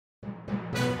Hello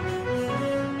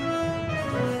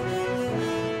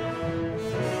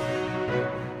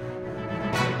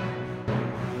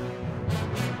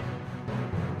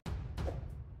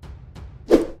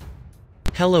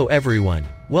everyone,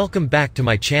 welcome back to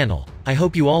my channel. I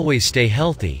hope you always stay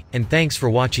healthy, and thanks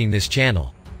for watching this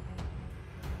channel.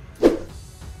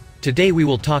 Today we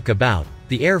will talk about,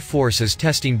 the Air Force is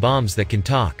testing bombs that can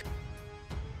talk.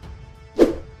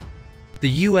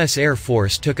 The US Air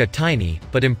Force took a tiny,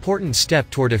 but important step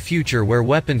toward a future where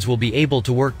weapons will be able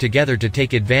to work together to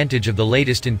take advantage of the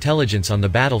latest intelligence on the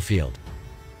battlefield.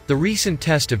 The recent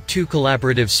test of two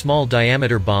collaborative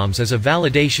small-diameter bombs is a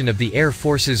validation of the Air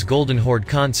Force's Golden Horde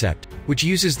concept, which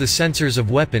uses the sensors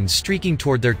of weapons streaking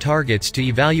toward their targets to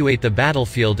evaluate the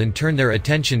battlefield and turn their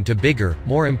attention to bigger,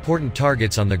 more important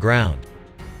targets on the ground.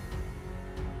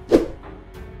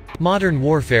 Modern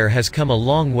warfare has come a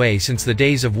long way since the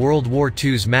days of World War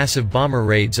II's massive bomber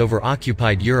raids over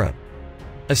occupied Europe.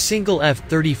 A single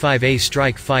F-35A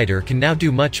strike fighter can now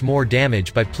do much more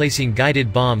damage by placing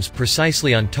guided bombs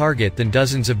precisely on target than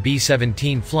dozens of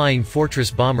B-17 Flying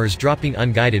Fortress bombers dropping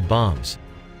unguided bombs.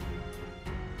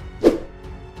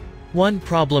 One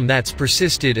problem that's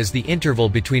persisted is the interval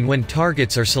between when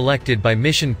targets are selected by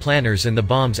mission planners and the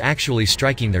bombs actually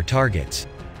striking their targets.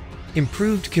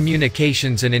 Improved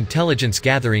communications and intelligence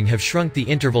gathering have shrunk the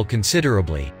interval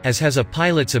considerably, as has a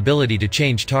pilot's ability to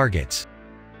change targets.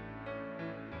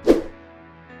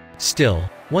 Still,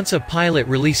 once a pilot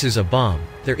releases a bomb,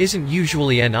 there isn't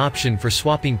usually an option for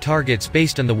swapping targets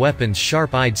based on the weapon's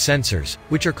sharp-eyed sensors,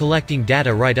 which are collecting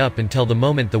data right up until the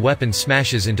moment the weapon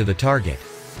smashes into the target.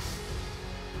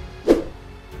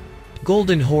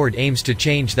 Golden Horde aims to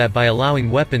change that by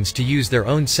allowing weapons to use their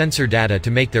own sensor data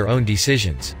to make their own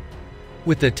decisions.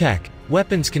 With the tech,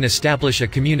 weapons can establish a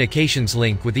communications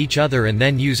link with each other and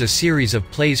then use a series of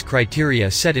plays criteria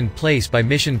set in place by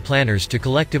mission planners to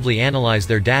collectively analyze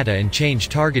their data and change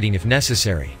targeting if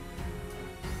necessary.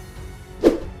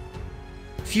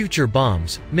 Future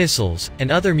bombs, missiles, and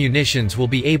other munitions will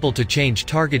be able to change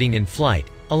targeting in flight,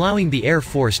 allowing the Air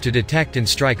Force to detect and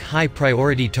strike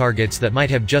high-priority targets that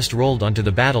might have just rolled onto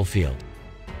the battlefield.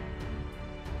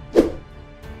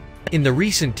 In the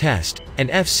recent test, an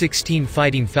F-16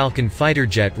 Fighting Falcon fighter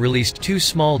jet released two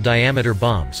small-diameter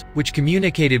bombs, which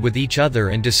communicated with each other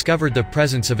and discovered the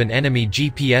presence of an enemy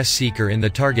GPS seeker in the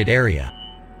target area.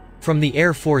 From the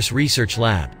Air Force Research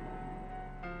Lab,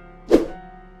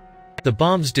 the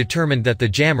bombs determined that the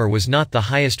jammer was not the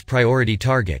highest priority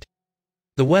target.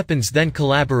 The weapons then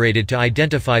collaborated to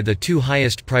identify the two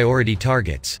highest priority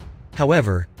targets.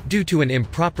 However, due to an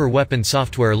improper weapon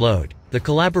software load, the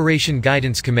collaboration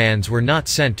guidance commands were not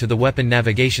sent to the weapon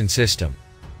navigation system.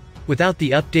 Without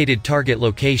the updated target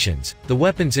locations, the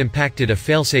weapons impacted a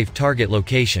failsafe target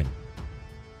location.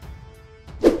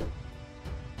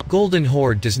 Golden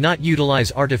Horde does not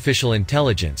utilize artificial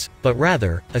intelligence, but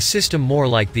rather, a system more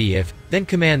like the if-then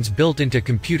commands built into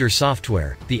computer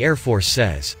software, the Air Force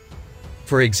says.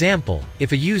 For example,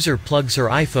 if a user plugs her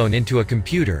iPhone into a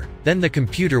computer, then the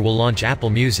computer will launch Apple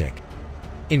Music.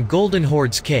 In Golden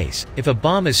Horde's case, if a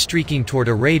bomb is streaking toward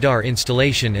a radar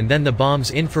installation and then the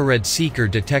bomb's infrared seeker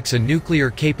detects a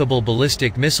nuclear-capable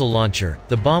ballistic missile launcher,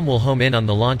 the bomb will home in on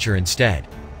the launcher instead.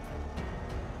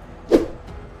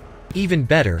 Even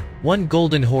better, one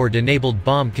Golden Horde-enabled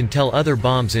bomb can tell other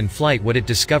bombs in flight what it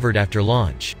discovered after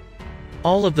launch.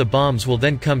 All of the bombs will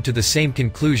then come to the same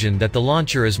conclusion that the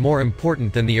launcher is more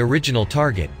important than the original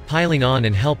target, piling on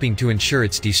and helping to ensure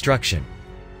its destruction.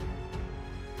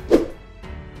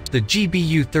 The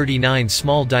GBU-39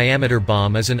 small-diameter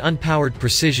bomb is an unpowered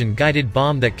precision-guided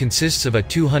bomb that consists of a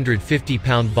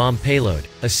 250-pound bomb payload,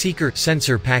 a seeker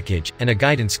sensor package, and a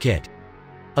guidance kit.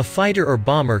 A fighter or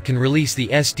bomber can release the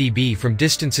SDB from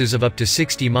distances of up to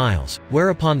 60 miles,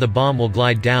 whereupon the bomb will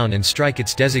glide down and strike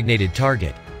its designated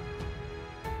target.